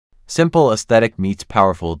Simple aesthetic meets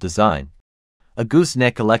powerful design. A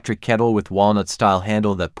gooseneck electric kettle with walnut-style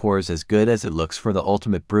handle that pours as good as it looks for the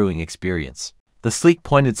ultimate brewing experience. The sleek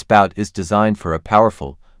pointed spout is designed for a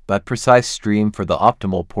powerful but precise stream for the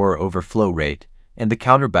optimal pour overflow rate, and the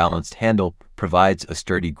counterbalanced handle provides a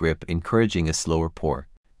sturdy grip, encouraging a slower pour.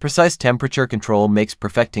 Precise temperature control makes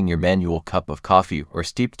perfecting your manual cup of coffee or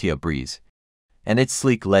steeped tea a breeze, and its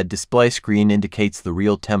sleek LED display screen indicates the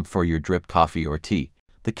real temp for your drip coffee or tea.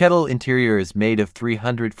 The kettle interior is made of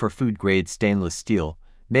 300 for food-grade stainless steel,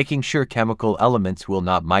 making sure chemical elements will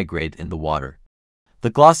not migrate in the water.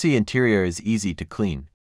 The glossy interior is easy to clean.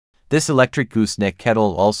 This electric gooseneck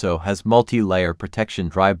kettle also has multi-layer protection,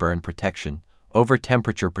 dry burn protection,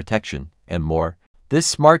 over-temperature protection, and more. This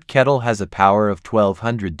smart kettle has a power of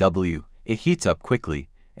 1200 W. It heats up quickly,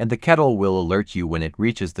 and the kettle will alert you when it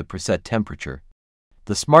reaches the preset temperature.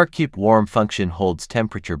 The Smart Keep Warm function holds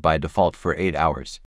temperature by default for 8 hours.